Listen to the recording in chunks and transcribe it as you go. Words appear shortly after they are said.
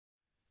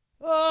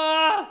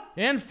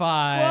And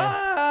 5.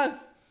 Ah!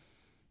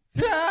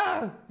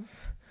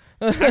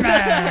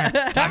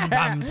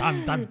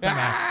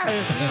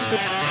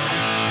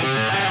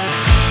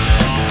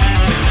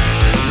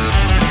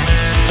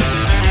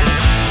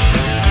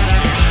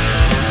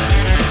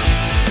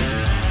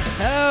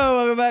 Hello,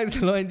 welcome back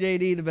to Lloyd and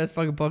JD, the best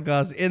fucking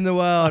podcast in the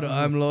world.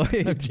 I'm Lloyd.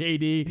 I'm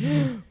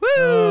JD. Woo!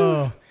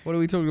 Oh. What are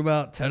we talking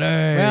about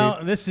today? Well,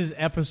 this is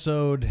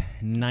episode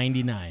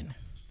 99.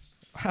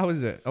 How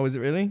is it? Oh, is it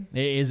really?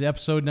 It is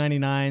episode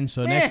 99.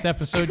 So next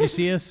episode you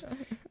see us,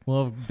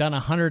 we'll have done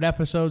 100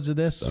 episodes of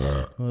this.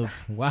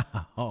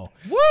 Wow.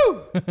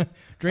 Woo!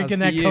 Drinking That's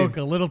that for you. Coke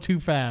a little too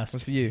fast.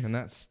 That's for you, and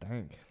that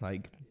stank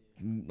like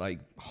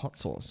hot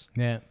sauce.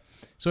 Yeah.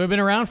 So we've been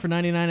around for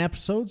 99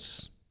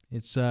 episodes.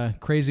 It's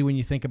crazy when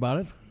you think about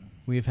it.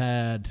 We've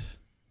had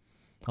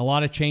a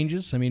lot of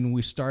changes. I mean,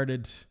 we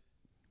started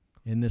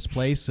in this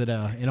place in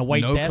a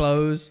white No desk.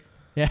 clothes.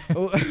 Yeah.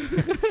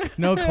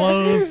 No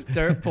clothes.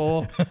 Dirt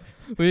pool.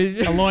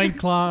 A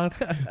loincloth.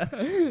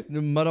 The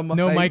mud on my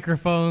No face.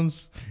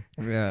 microphones.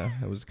 Yeah,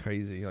 it was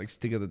crazy. Like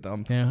stick of the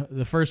dump. Yeah.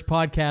 The first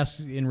podcast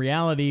in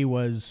reality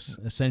was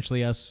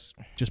essentially us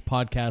just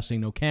podcasting,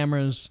 no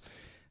cameras,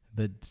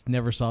 that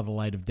never saw the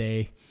light of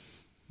day.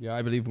 Yeah,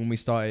 I believe when we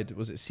started,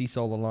 was it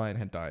Cecil the lion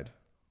had died?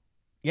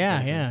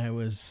 Yeah, it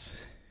was.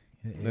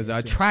 It was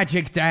a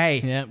tragic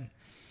day Yeah.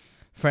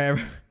 for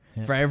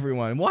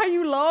everyone. Why are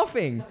you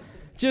laughing?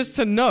 Just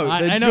to note,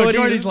 I know,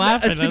 Jordy's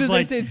laughing. As soon I was as I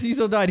like- said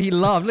Cecil died, he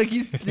laughed. Like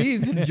he's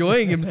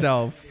enjoying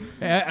himself.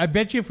 I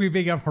bet you if we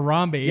bring up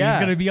Harambe, Yeah. he's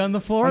going to be on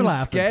the floor I'm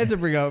laughing. scared to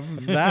bring up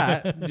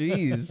that.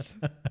 Jeez.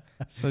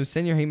 So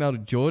send your email to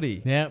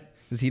Jordy Yeah.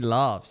 because he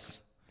laughs.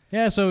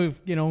 Yeah, so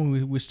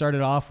we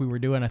started off, we were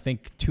doing, I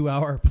think,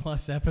 2-hour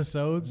plus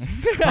episodes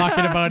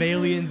talking about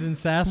aliens and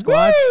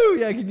Sasquatch. Woo!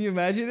 Yeah, can you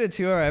imagine a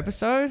 2-hour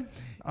episode?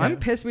 I'm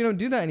pissed we don't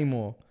do that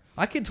anymore.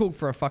 I could talk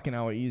for a fucking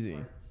hour easy.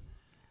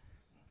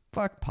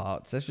 Fuck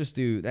parts. Let's just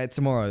do that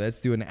tomorrow. Let's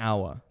do an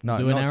hour. No,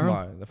 Do an not hour?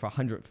 tomorrow. For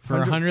 100. For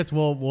 100th,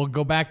 we'll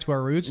go back to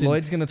our roots.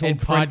 Lloyd's going to and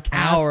talk for an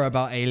hour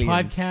about aliens.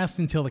 Podcast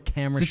until the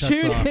camera So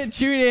shuts off.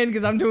 tune in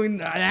because I'm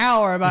doing an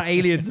hour about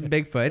aliens and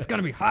Bigfoot. It's going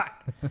to be hot.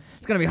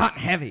 It's going to be hot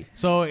and heavy.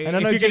 So And if I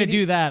know you're going to JD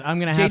do that, I'm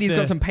going to have to... JD's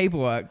got some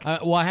paperwork.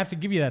 well, I have to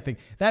give you that thing.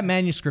 That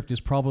manuscript is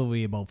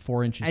probably about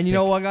 4 inches And you thick.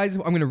 know what, guys?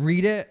 I'm going to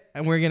read it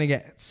and we're going to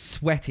get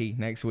sweaty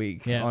next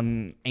week Yeah.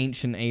 on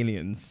ancient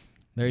aliens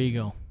There you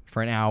go.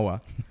 for an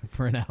hour.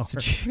 For an hour. So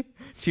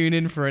tune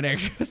in for an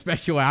extra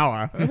special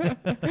hour.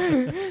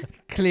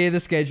 Clear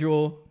the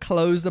schedule,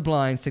 close the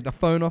blinds, take the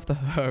phone off the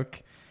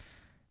hook.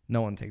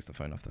 No one takes the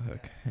phone off the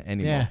hook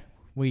anymore. Yeah,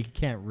 we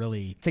can't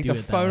really Take do the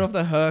it that phone way. off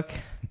the hook.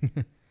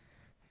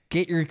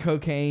 Get your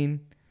cocaine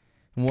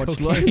and watch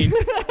Cocaine.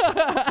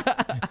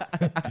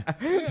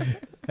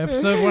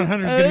 Episode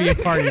 100 is going to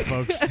be a party,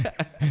 folks.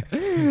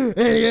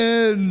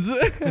 aliens.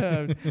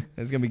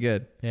 It's gonna be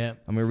good. Yeah,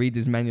 I'm gonna read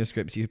these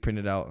manuscripts you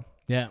printed out.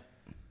 yeah.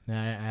 I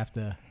have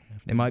to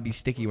It might be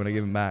sticky when I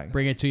give them back.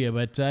 bring it to you,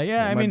 but It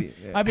I might mean, be,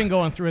 yeah. I've been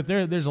going through it.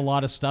 There's a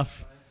lot of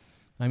stuff.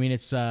 I mean,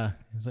 it's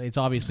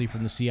obviously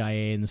from the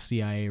CIA and the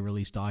CIA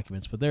released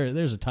documents, but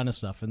there's a ton of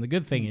stuff. And the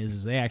good thing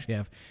is they actually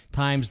have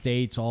times,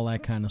 dates, all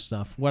that kind of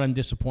stuff. What I'm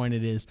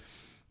disappointed is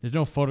there's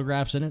no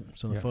photographs in it,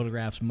 so the Yeah.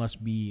 photographs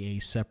must be a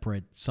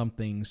separate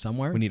something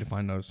somewhere. We need to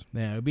find those.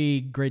 Yeah, it would be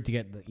great to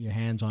get your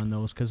hands on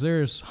those because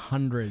there's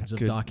hundreds of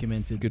Good-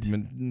 documented. Good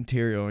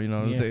material, you know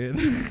what I'm saying?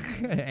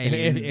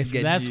 If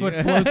get that's you. what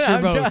floats your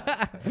boat.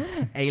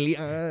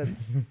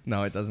 Aliens.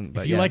 No, it doesn't.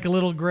 But If you yeah. like a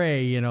little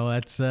gray,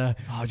 that's Oh,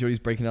 Jordy's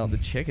breaking out the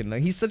chicken.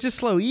 Like he's such a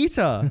slow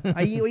eater.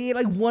 I eat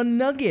like one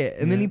nugget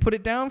and then he put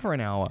it down for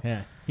an hour.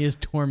 yeah. He is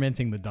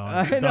tormenting the dog.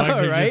 I The dogs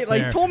know, are right? just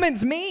Like there.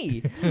 torments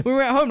me. When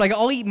we're at home, like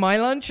I'll eat my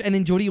lunch, and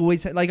then Jordy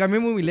always had, like I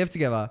remember when we lived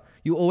together,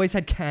 you always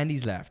had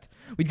candies left.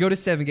 We'd go to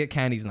 7 get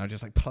candies, and I'd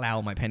just like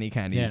plow my penny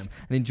candies. Yeah.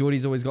 And then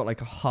Jordy's always got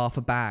like a half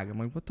a bag. I'm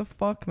like, what the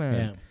fuck, man?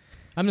 Yeah.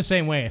 I'm the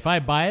same way. If I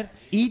buy it,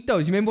 Eat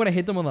those. You remember when I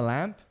hit them on the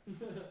lamp?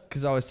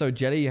 Because I was so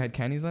jelly, you had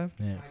candies left.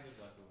 yeah.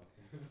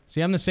 See,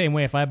 I'm the same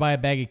way. If I buy a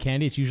bag of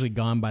candy, it's usually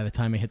gone by the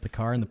time I hit the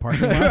car in the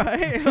parking lot.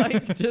 Right?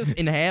 Like just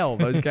inhale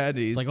those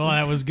candies. It's like, oh,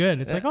 that was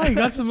good. It's like, oh, you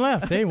got some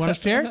left. Hey, want to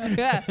share?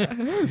 yeah.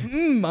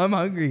 I'm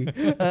hungry.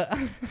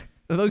 Are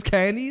those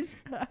candies?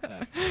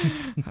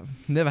 I've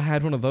never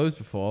had one of those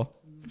before.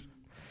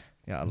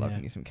 Yeah, I love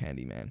me some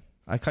candy, man.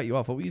 I cut you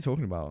off. What were you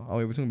talking about? Oh,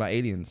 we were talking about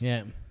aliens.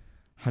 Yeah.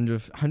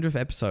 100th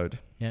episode.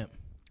 Yeah.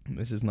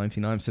 This is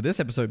 99. So this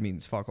episode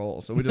means fuck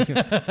all. So we're just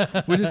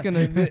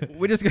gonna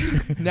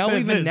now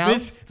we've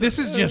announced. This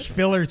is just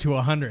filler to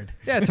 100.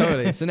 Yeah,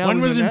 totally. So now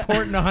One we've was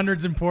important,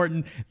 100's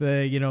important.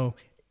 The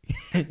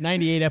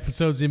 98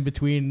 episodes in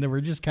between, we're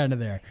just kind of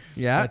there.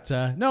 Yeah.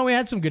 But no, we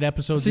had some good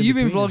episodes. So in you've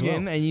been between as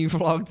vlogging well. and you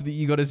vlogged that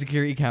you got a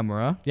security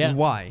camera. Yeah.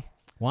 Why?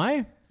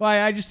 Why?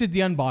 Why? I just did the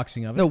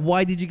unboxing of it. No,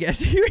 why did you get a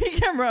security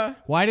camera?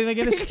 Why did I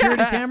get a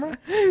security camera?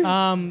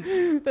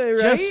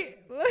 Right?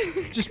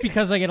 just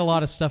because I get a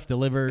lot of stuff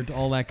delivered,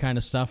 all that kind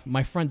of stuff.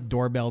 My front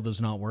doorbell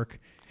does not work,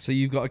 So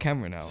you've got a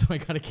camera now. so I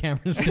got a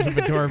camera instead of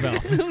a doorbell.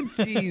 Oh,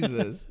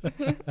 Jesus.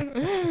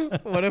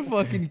 What a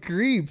fucking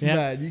creep, Yeah.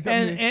 man. You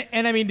got me-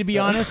 And I mean, to be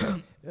honest,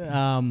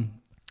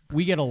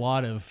 we get a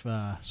lot of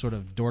sort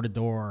of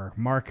door-to-door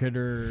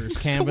marketers, So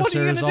what are you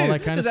canvassers, gonna all do?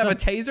 that kind Does of it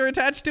stuff. have a taser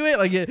attached to it?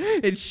 Like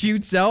it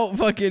shoots out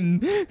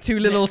fucking two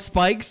little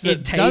spikes that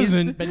It tase.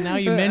 doesn't, but now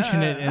you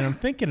mention it, and I'm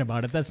thinking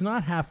about it. That's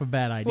not half a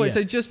bad idea. Wait,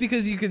 so just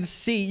because you can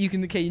see, you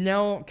can,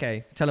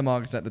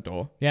 telemarketer's at the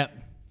door. yeah.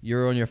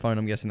 You're on your phone,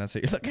 I'm guessing that's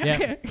it. You're like,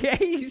 Yeah.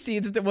 okay, you see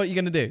it, what are you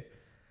going to do?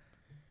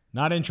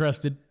 Not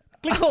interested.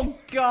 Oh,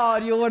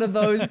 God, you're one of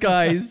those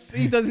guys.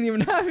 He can't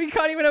even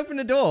open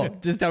the door.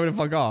 Just tell me to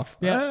fuck off.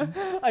 Yeah.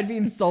 I'd be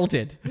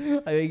insulted. I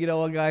mean, you know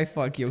what, guy?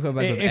 Fuck you. Come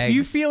back with If eggs.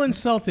 you feel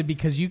insulted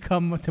because you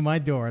come to my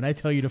door and I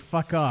tell you to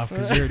fuck off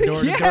because you're a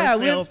door-to-door yeah,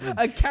 with salesman,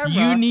 a camera.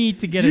 you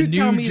need to get you a new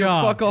tell me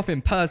job. to fuck off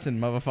in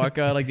person,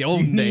 motherfucker, like the old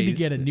You days. need to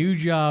get a new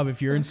job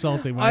if you're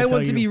insulted. When I tell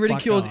want you to be fuck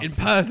ridiculed off. in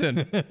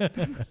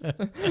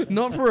person,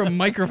 not for a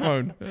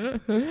microphone.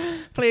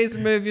 Please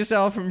remove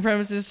yourself from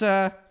premises,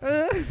 sir.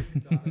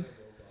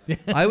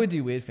 I would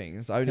do weird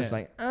things. I would just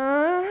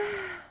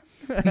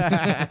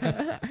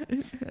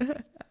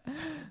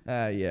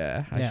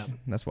Yeah.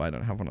 That's why I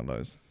don't have one of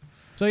those.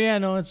 So yeah,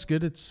 no, it's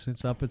good. It's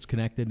up. It's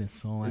connected.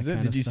 It's all that. Is it?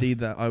 kind Did of you stuff. see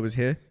that I was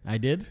here? I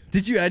did.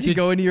 Did you actually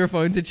go into your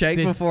phone to check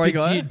before I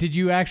got it? Did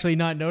you actually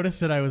not notice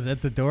that I was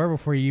at the door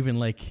before you even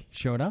like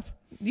showed up?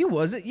 You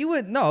wasn't. You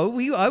were no.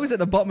 I was at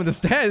the bottom of the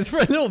stairs for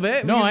a little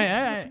bit. No,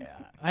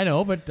 I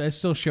know, but I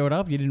still showed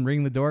up. You didn't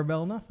ring the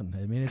doorbell, nothing.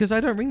 I mean, because I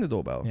don't ring the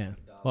doorbell. yeah,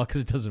 well,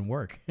 because it doesn't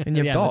work. And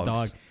you have Yeah,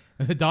 dogs.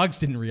 The dogs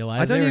didn't realize.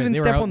 I don't They were- even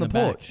they were step out on in the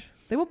back. porch.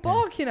 They were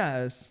barking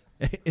at us.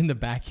 In the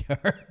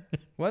backyard.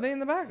 Were they in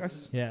the back?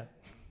 Yeah,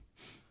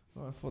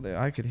 I thought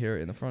I could hear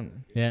it in the front.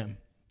 yeah.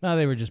 No,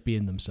 they were just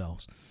being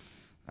themselves.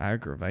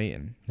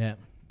 Aggravating. Yeah.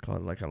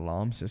 God, like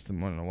alarm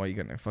system. I don't know why you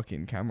got a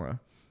fucking camera.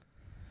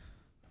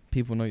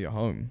 People know you're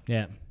home.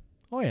 Yeah.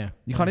 Oh yeah.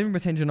 You can't even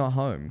pretend you're not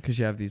home because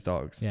you have these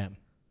dogs. Yeah.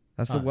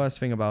 That's the worst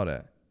thing about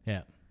it.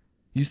 Yeah.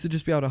 You used to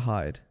just be able to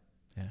hide.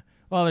 Yeah.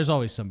 Well, there's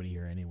always somebody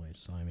here anyways,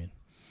 so I mean.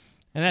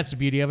 And that's the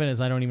beauty of it is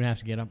I don't even have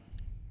to get up.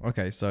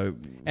 Okay, so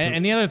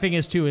And the other thing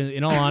is too,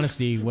 in all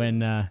honesty, when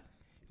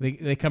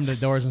they come to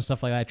the doors and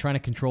stuff like that, trying to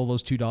control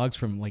those two dogs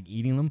from like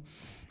eating them,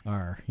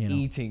 or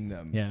eating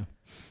them.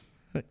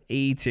 yeah,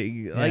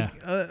 Eating. Yeah. Like,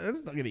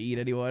 it's not going to eat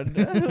anyone.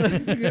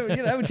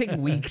 That would take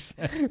weeks.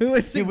 It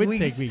would take would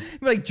weeks. take weeks. It'd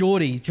be like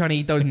Geordie trying to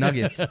eat those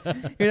nuggets.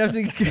 You'd have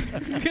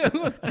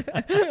to.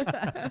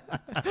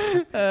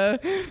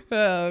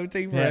 It would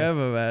take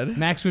forever, man.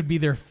 Max would be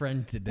their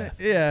friend to death.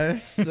 Yeah,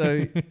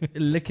 so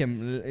lick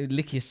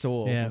your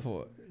saw Yeah.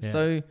 before. Yeah.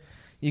 So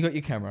you got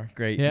your camera,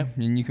 great. Yeah.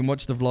 And you can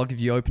watch the vlog of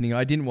you opening.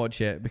 I didn't watch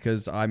it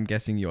because I'm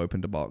guessing you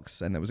opened a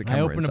box and there was a I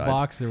camera opened inside. a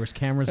box. There was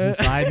cameras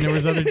inside, and there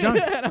was other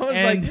junk. And I was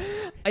And- like,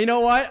 you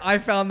know what? I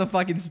found the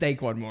fucking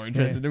steak one more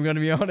interesting. I'm gonna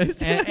be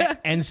honest.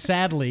 and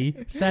sadly,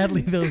 those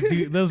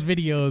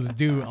videos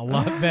do a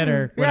lot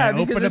better when I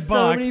because open a there's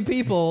box. so many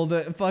people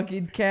that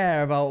fucking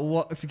care about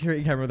what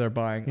security camera they're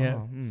buying. Yeah.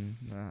 Oh,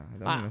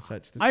 I'm gonna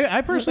search this.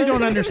 I personally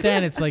don't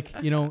understand. It's like,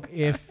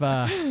 if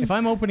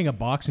I'm opening a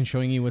box and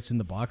showing you what's in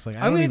the box, like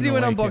I'm gonna do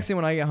an unboxing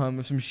when I get home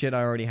of some shit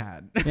I already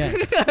had. Yeah.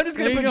 I'm just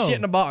gonna There you put go. shit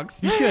in a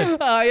box. You should.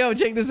 Yo,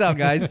 check this out,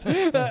 guys.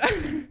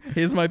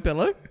 Here's my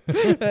pillow.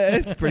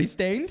 It's pretty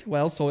stained,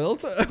 well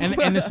soiled.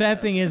 And the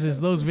sad thing is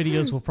those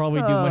videos will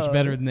probably do much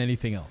better than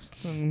anything else.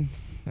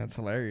 That's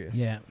hilarious.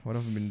 Yeah. What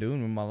have I been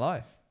doing with my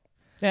life?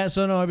 Yeah,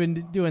 so no, I've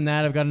been doing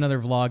that. I've got another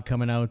vlog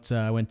coming out.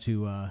 I went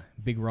to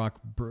Big Rock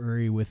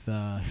Brewery with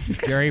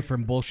Jerry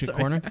from Bullshit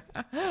Corner.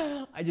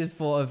 I just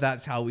thought if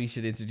that's how we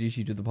should introduce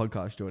you to the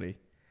podcast, Jordy.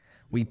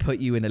 We put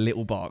you in a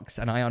little box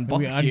and I unbox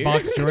We you.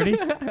 unboxed Jordy.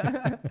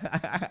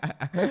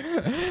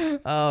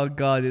 Oh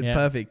God, it's Yeah.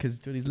 perfect because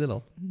Jordy's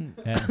little.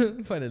 Yeah,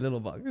 Find a little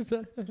box.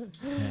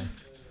 yeah,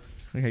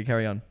 Okay,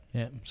 carry on.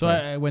 yeah. So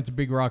I went to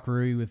Big Rock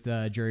Brewery with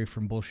Jerry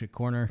from Bullshit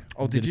Corner.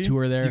 Oh, did you? a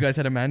tour there? You guys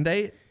had a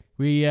mandate?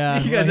 We You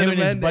guys him had a and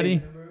his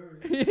buddy.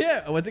 mandate?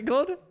 Yeah. What's it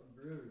called?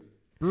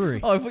 Brewery.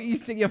 Oh, I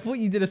thought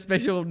you did a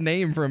special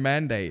name for a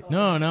mandate.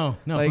 No.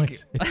 Like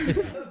it's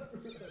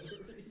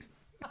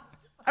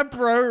a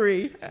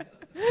brewery.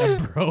 a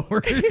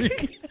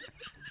brewery.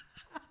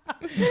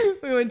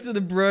 We went to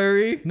the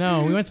brewery.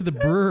 No, we went to the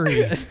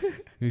brewery.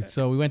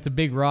 So we went to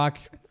Big Rock,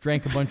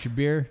 drank a bunch of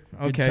beer.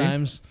 Good Okay.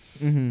 times.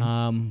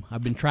 Mm-hmm.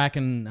 I've been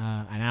tracking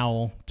an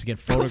owl to get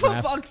For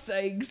photographs. fuck's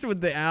sakes with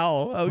the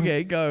owl.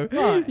 Okay, go.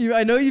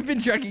 I know you've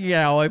been tracking an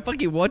owl. I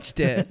fucking watched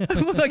it.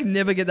 I'm like,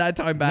 never get that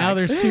time back. Now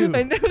there's two.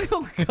 I know,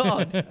 oh,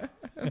 God.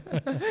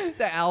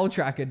 The owl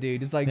tracker,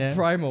 dude. It's like Yeah.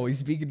 primal. He's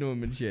speaking to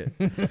him and shit.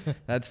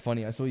 That's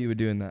funny. I saw you were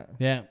doing that.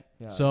 Yeah.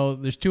 Yeah. So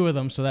there's two of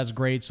them, so that's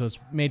great. So it's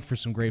made for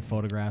some great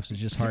photographs.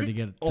 It's just hard to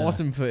get.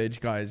 Awesome footage,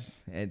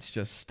 guys. It's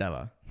just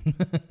stellar.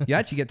 You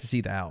actually get to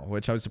see the owl,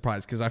 which I was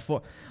surprised because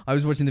I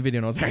was watching the video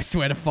and I was like, I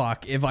swear to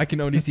fuck, if I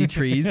can only see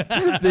trees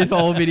this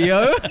whole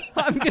video,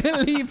 I'm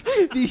gonna leave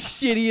the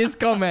shittiest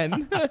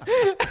comment.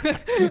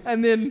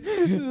 And then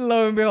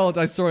lo and behold,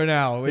 I saw an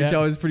owl, which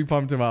I was pretty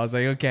pumped about. I was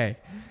like, okay,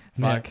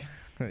 fuck. Yeah.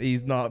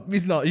 He's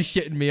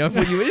shitting me. I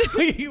thought you would.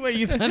 Wait,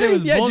 you thought it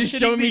was just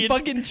showing me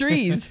fucking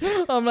trees.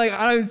 I'm like,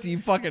 I don't see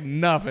fucking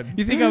nothing.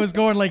 You think I was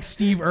going like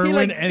Steve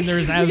Irwin and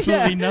there's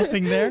absolutely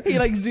nothing there? He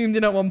like zoomed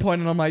in at one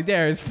point and I'm like,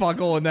 there is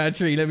fuck all in that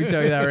tree. Let me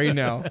tell you that right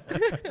now.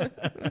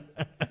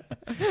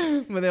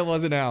 But there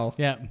was an owl.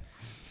 Yeah.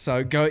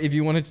 So go if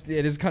you wanted to,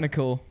 it is kind of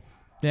cool.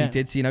 Yeah. You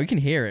did see, you can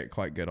hear it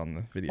quite good on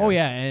the video. Oh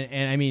yeah,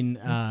 and I mean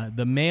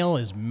the male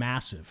is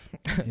massive.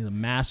 He's a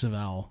massive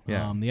owl.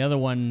 Yeah. The other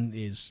one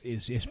is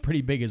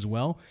pretty big as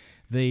well.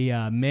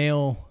 The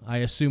male, I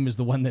assume, is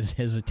the one that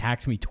has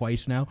attacked me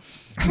twice now.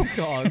 Oh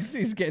god,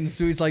 he's getting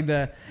sweet. It's like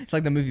the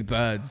movie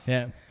Birds.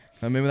 Yeah.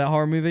 Remember that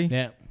horror movie?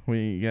 Yeah. Where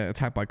you get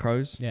attacked by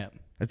crows? Yeah.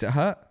 Does it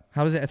hurt?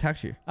 How does it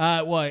attack you?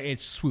 Well,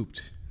 it's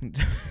swooped.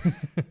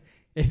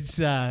 It's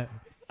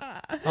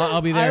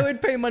I'll be there. I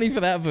would pay money for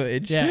that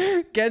footage.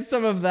 Yeah. Get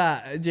some of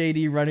that.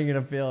 JD running in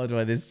a field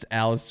where this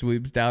owl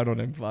swoops down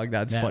on him. Fuck,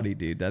 that's funny,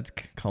 dude. That's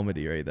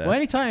comedy right there. Well,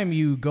 anytime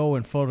you go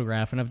and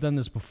photograph, and I've done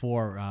this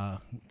before,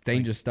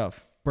 dangerous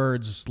stuff.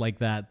 Birds like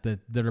that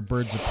are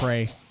birds of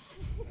prey.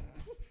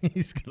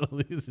 He's gonna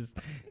lose his.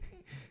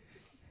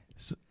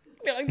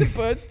 You're like the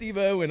bird Steve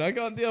Irwin. I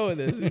can't deal with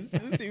this. It's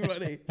just too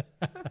funny.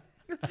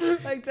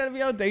 Like, tell me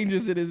how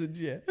dangerous it is and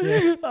shit.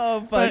 Yeah. Oh,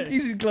 fuck. But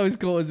he's in close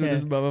quarters with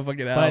this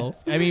motherfucking owl.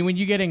 But, I mean, when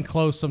you get in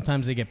close,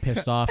 sometimes they get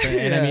pissed off.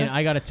 And I mean,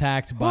 I got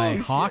attacked by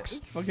hawks. Shit.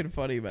 It's fucking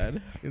funny,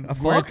 man. A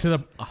fox?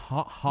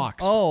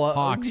 Hawks. Oh,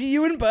 hawks.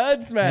 You and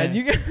birds, man.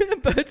 Yeah.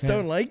 Birds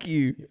don't like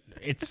you.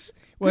 It's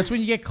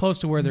when you get close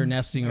to where they're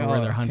nesting or where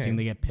they're hunting,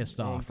 they get pissed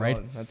off,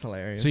 right? That's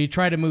hilarious. So you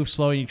try to move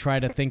slow and you try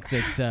to think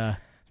that...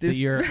 that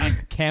you're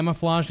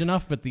camouflaged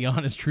enough, but the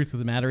honest truth of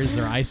the matter is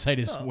their eyesight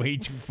is way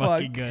too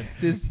fucking good.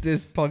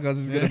 This podcast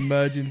is going to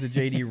merge into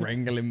JD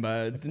wrangling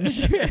birds and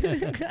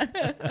shit.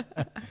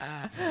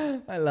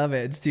 I love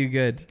it. It's too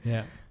good.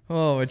 Yeah.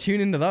 Oh, well, tune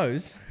into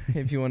those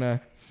if you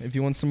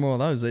want some more of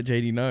those. Let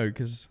JD know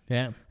because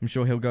I'm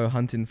sure he'll go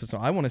hunting for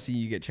some. I want to see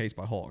you get chased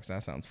by hawks.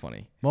 That sounds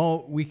funny.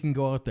 Well, we can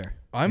go out there.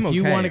 I'm okay.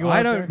 You want to go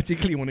I don't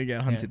particularly want to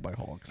get hunted by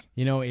hawks.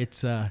 You know,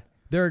 it's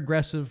they're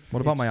aggressive. What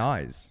about my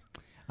eyes?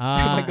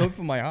 I might go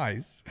for my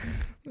eyes.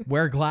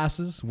 Wear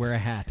glasses, wear a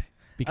hat.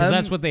 Because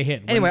that's what they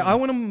hit. Anyway, I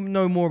want to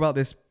know more about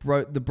this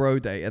the bro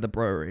day at the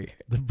brewery.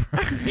 The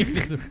bro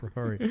day at the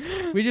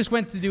brewery. We just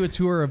went to do a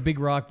tour of Big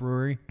Rock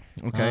Brewery.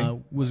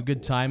 Okay. Was a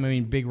good time. I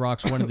mean, Big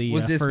Rock's one of the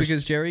Was this first...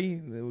 because Jerry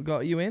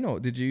got you in, or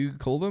did you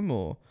call them,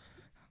 or...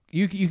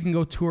 You can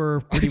go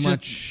tour pretty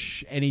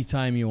much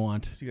anytime you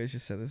want. So you guys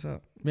just set this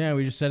up? Yeah,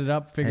 we just set it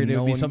up. Figured it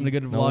would be something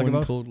good to vlog about. No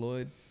one called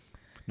Lloyd.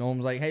 No one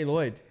was like, hey,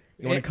 Lloyd,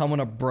 you want to come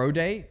on a bro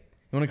date?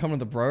 You want to come to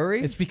the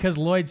brewery? It's because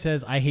Lloyd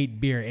says, I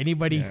hate beer.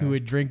 Anybody who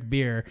would drink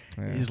beer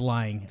is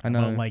lying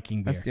about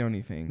liking beer. That's the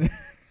only thing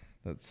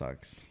that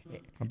sucks.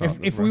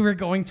 If we were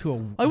going to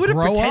a I would have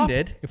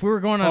pretended. If we were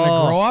going on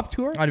a grow-up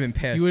tour, I'd have been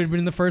pissed. You would have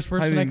been the first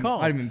person I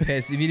called. I'd have been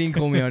pissed. If you didn't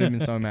call me, I'd have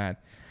been so mad.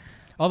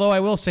 Although I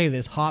will say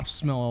this, hops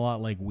smell a lot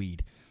like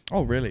weed.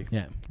 Oh, really?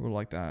 Yeah. We'll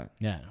like that.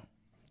 Yeah.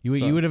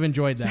 You would have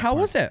enjoyed that. So how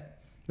was it?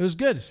 It was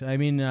good. I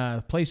mean,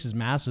 the place is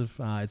massive.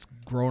 It's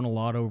grown a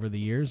lot over the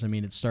years. I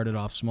mean, it started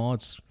off small.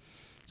 It's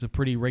a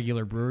pretty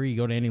regular brewery. You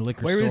go to any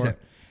liquor store. Where is it?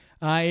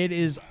 It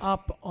is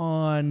up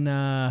on,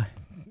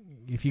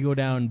 if you go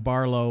down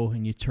Barlow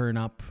and you turn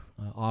up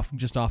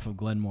just off of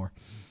Glenmore.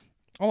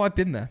 Oh, I've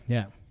been there.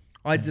 Yeah.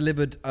 I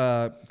delivered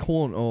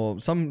corn or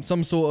some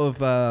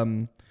sort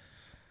of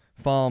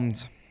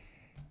farmed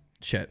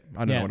shit.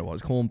 I don't know what it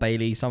was. Corn,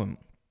 Bailey, something.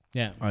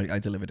 Yeah. I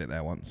delivered it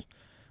there once.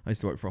 I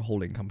used to work for a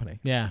hauling company.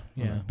 Yeah.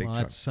 Big well,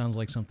 truck. that sounds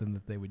like something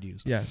that they would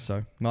use. Yeah,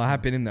 so. No, I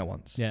have been in there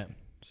once. Yeah.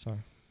 So.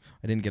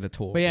 I didn't get a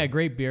tour. But yeah,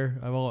 great beer.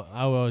 I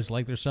always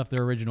liked their stuff.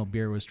 Their original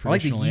beer was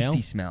traditional ale. I like the yeasty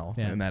ale. smell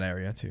in that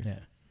area too. Yeah.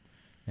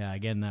 Yeah,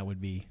 again, that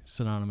would be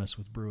synonymous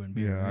with brewing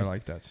beer. Yeah, right? I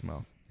like that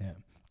smell. Yeah.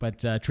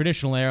 But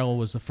traditional ale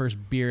was the first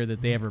beer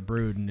that they ever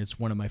brewed, and it's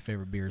one of my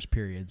favorite beers,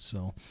 period.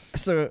 So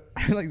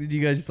did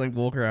you guys just like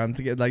walk around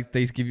to get like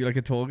they give you like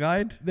a tour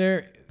guide?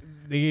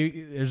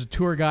 There's a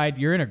tour guide.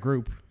 You're in a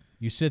group.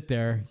 You sit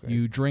there. Okay.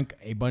 You drink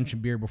a bunch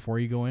of beer before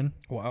you go in.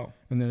 Wow.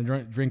 And then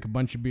drink a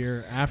bunch of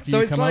beer after you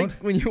come out. So it's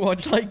like when you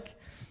watch like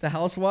the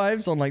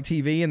housewives on like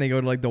TV and they go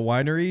to like the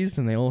wineries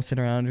and they all sit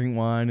around and drink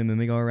wine and then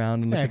they go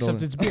around and look at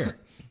except it's beer.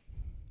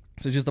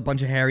 So just a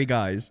bunch of hairy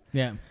guys.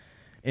 Yeah.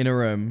 In a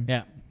room.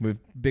 Yeah. With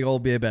big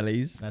old beer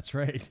bellies. That's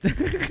right.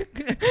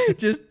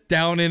 Just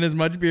down in as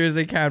much beer as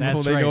they can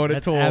before they go on a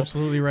tour. That's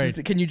absolutely right.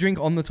 Can you drink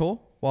on the tour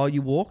while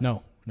you walk?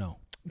 No.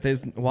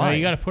 Why? No,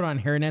 you got to put on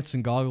hairnets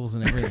and goggles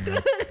and everything.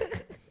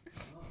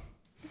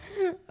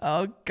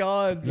 Oh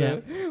God! Yeah.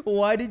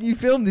 Why did you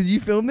film? Did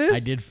you film this? I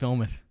did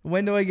film it.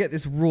 When do I get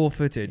this raw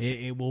footage?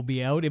 It will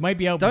be out. It might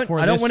be out before.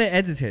 I don't want it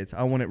edited.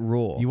 I want it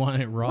raw. You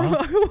want it raw?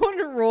 I want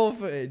it raw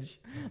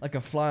footage, like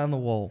a fly on the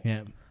wall.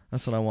 Yeah.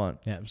 That's what I want.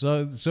 Yeah.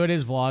 So it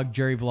is vlogged.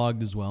 Jerry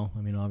vlogged as well.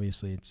 I mean,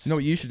 obviously it's. You know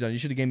what you should have done? You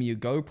should have given me your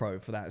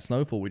GoPro for that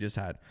snowfall we just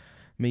had.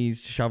 Me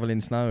shoveling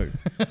snow.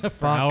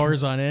 for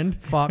hours on end.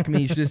 Fuck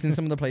me. You should have seen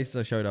some of the places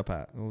I showed up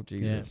at. Oh,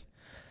 Jesus.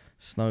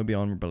 Snow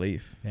beyond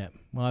belief. Yeah.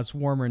 Well, it's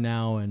warmer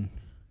now, and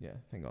Yeah,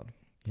 thank God.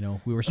 you know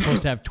we were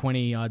supposed to have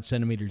 20 odd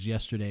centimeters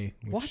yesterday.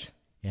 Which, What?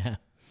 Yeah.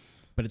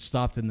 But it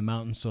stopped in the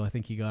mountains, so I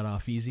think he got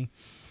off easy.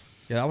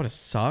 Yeah, that would have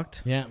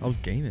sucked. Yeah. I was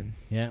gaming.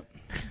 Yeah.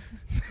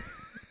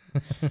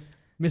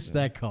 Missed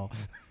that call.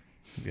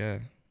 Yeah.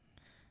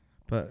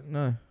 But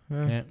no.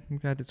 Yeah. I'm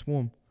glad it's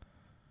warm.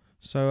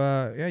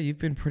 So, yeah, you've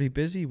been pretty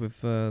busy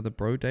with the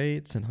bro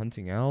dates and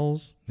hunting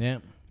owls. Yeah.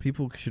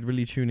 People should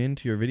really tune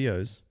into your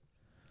videos.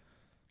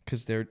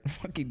 Because they're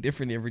fucking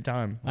different every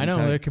time. I know,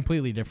 they're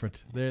completely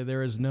different.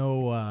 There is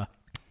no... I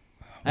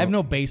have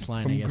no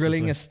baseline, From I guess.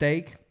 grilling a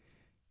steak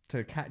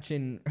to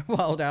catching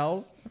wild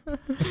owls.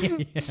 yeah,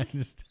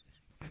 just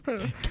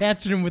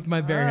catching them with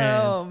my bare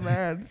Oh, hands.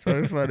 man.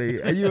 So funny.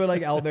 And you were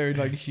like out there in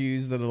like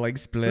shoes that are like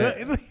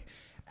split.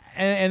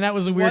 And that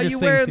was the Why are weirdest you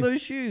thing. wearing too.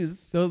 those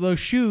shoes? Those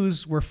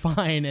shoes were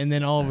fine, and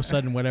then all of a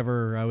sudden,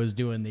 whatever I was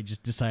doing, they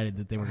just decided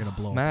that they were going to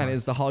blow Man, apart.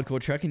 it's the hardcore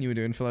trekking you were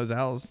doing for those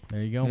owls.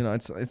 There you go. You know,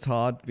 it's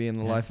hard being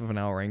the life of an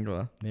owl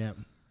wrangler. Yeah.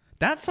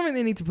 That's something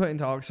they need to put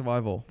into Ark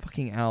Survival.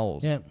 Fucking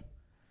owls. Yeah.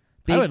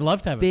 Big, I would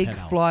love to have a big pet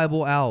owl.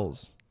 flyable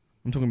owls.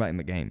 I'm talking about in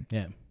the game.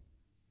 Yeah.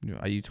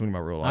 Are you talking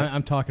about real life?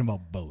 I'm talking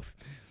about both.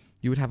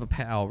 You would have a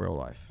pet owl real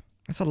life.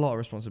 That's a lot of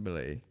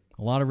responsibility.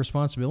 A lot of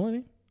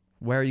responsibility.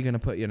 Where are you going to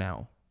put your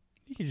owl?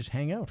 You can just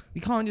hang out. You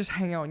can't just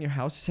hang out in your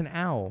house. It's an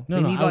owl. No,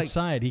 They no, need, like,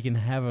 outside. He can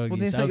have a. well,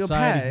 he's it's not your outside,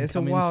 he pet. can It's a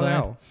come wild inside.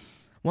 owl.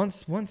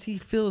 Once he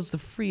feels the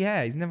free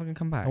air, he's never going to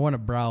come back. I want a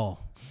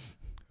browl.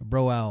 A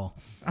bro owl.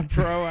 A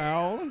pro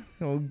owl?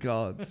 Oh,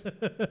 God.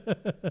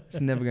 It's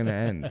never going to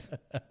end.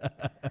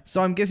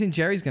 So I'm guessing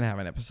Jerry's going to have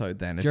an episode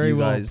then. If Jerry you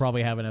will guys,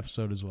 probably have an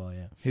episode as well,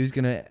 yeah. Who's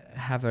going to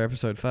have their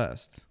episode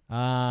first?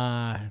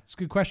 It's a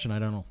good question. I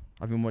don't know.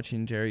 I've been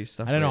watching Jerry's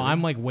stuff. I don't know. lately.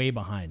 I'm like way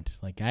behind.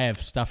 Like I have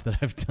stuff that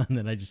I've done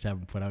that I just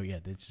haven't put out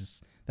yet. It's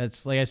just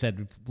that's like I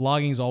said,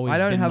 vlogging's always. I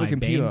don't been have a my bane.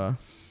 computer,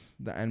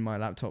 and my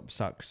laptop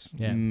sucks.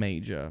 Yeah.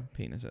 Major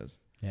penises.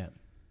 Yeah,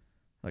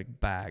 Like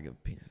bag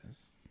of penises.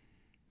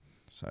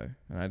 So,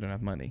 and I don't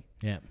have money.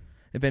 yeah.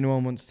 If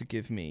anyone wants to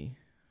give me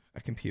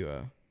a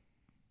computer,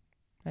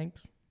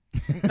 thanks.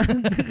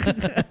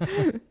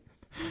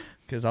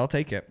 Because I'll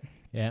take it.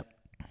 Yeah.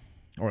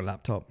 Or a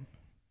laptop.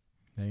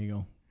 There you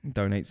go.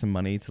 Donate some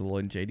money to the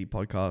Lloyd and JD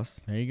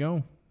podcast. There you go.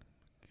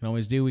 You can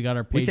always do. We got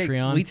our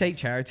Patreon. We take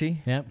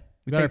charity. Yeah.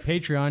 We got our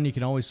Patreon. You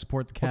can always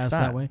support the cast that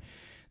that? way.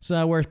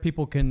 So where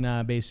people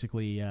can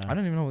basically I don't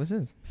even know what this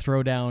is.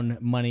 throw down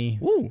money.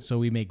 Ooh. So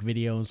we make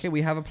videos. Okay,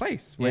 we have a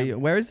place. Yeah.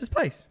 Where is this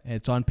place?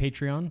 It's on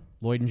Patreon,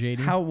 Lloyd and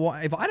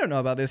JD. If I don't know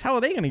about this, how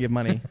are they going to give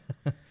money?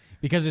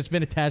 Because it's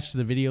been attached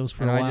to the videos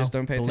for And a I while. just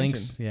don't pay the attention.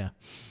 links. Yeah.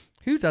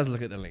 Who does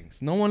look at the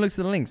links? No one looks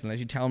at the links unless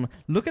you tell them,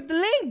 look at the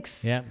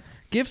links. Yeah.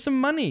 Give some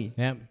money.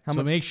 Yeah. How So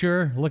much- make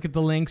sure, look at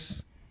the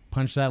links,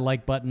 punch that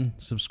like button,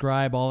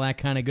 subscribe, all that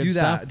kind of good Do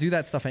stuff. that. Do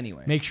that stuff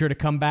anyway. Make sure to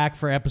come back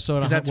for episode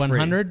 'Cause that's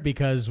 100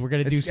 because we're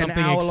going to do It's an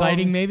something hour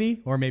exciting long.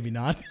 maybe, or maybe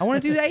not. I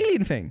want to do the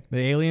alien thing. The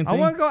alien I thing.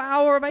 want to go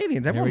hour of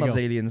aliens. Everyone we loves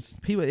go. aliens.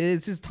 People,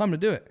 it's just time to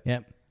do it.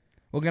 Yep.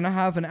 We're going to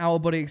have an hour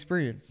body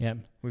experience Yep.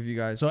 with you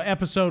guys. So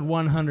episode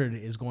 100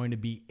 is going to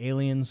be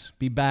aliens.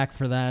 Be back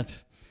for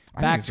that. I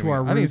think Back it's to gonna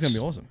our be- I think it's roots. going to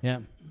be awesome. Yeah.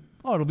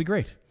 Oh, it'll be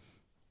great.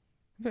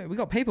 We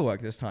got paperwork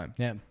this time.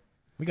 Yeah.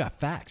 We got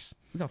facts.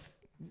 We got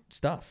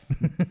stuff.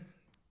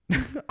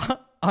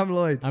 I'm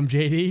Lloyd. I'm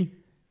JD.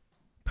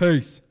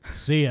 Peace.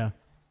 See ya.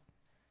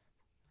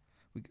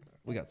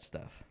 We got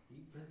stuff.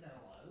 You put that on